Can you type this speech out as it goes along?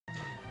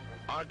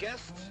Our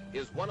guest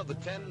is one of the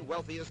 10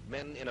 wealthiest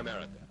men in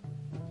America.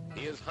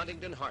 He is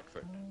Huntington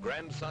Hartford,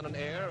 grandson and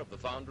heir of the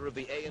founder of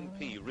the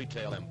A&P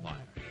retail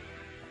empire.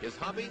 His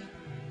hobby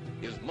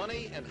is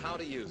money and how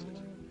to use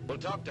it. We'll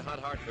talk to Hunt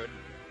Hartford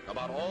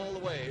about all the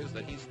ways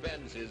that he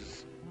spends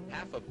his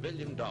 $500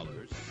 million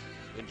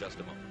in just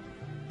a moment.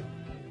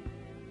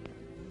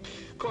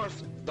 Of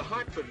course, the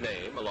Hartford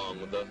name, along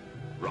with the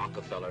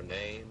Rockefeller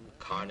name,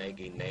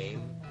 Carnegie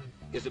name,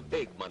 is a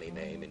big money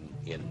name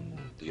in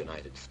the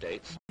United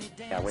States.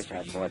 I wish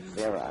I'd bought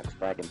Xerox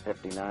back in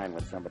 '59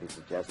 when somebody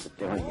suggested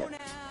doing it.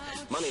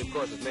 Money, of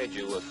course, has made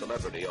you a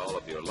celebrity all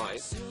of your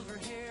life.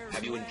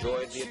 Have you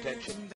enjoyed the attention?